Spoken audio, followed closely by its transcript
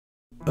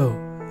Oh,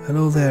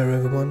 hello there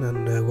everyone,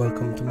 and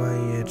welcome to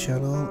my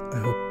channel. I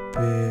hope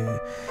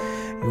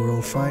you're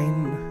all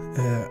fine.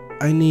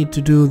 I need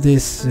to do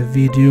this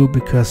video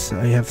because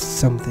I have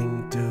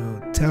something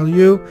to tell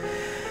you,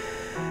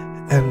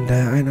 and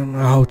I don't know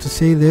how to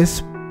say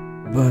this,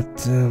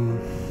 but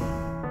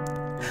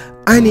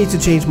I need to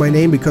change my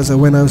name because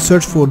when I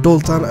search for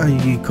DoltaN,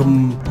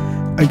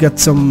 I got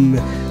some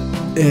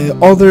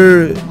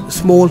other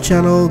small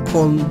channel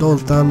called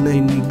DoltaN,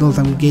 in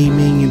DoltaN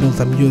Gaming, in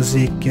DoltaN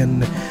Music,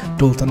 and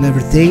DoltaN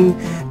everything,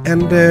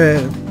 and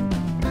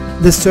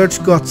the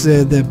search got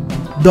the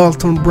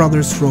Dalton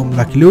brothers from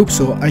Lucky Luke,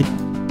 so I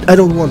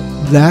don't want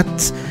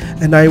that,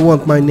 and I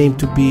want my name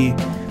to be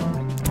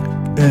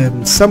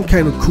some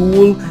kind of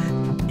cool,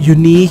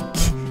 unique,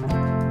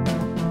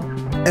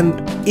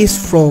 and is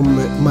from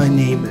my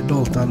name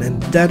DoltaN,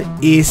 and that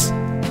is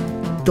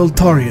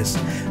Doltarius.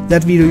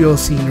 That video you're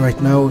seeing right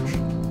now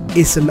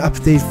is an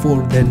update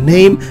for the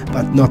name,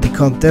 but not the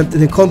content.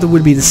 The content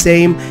will be the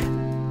same.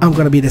 I'm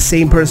gonna be the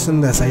same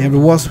person as I ever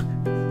was.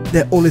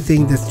 The only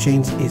thing that's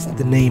changed is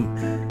the name.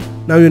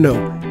 Now you know.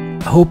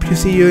 I hope you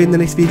see you in the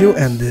next video,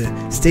 and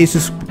stay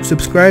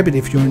subscribed, and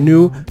if you're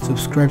new,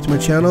 subscribe to my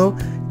channel,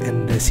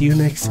 and see you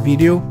next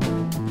video.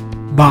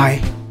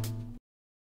 Bye.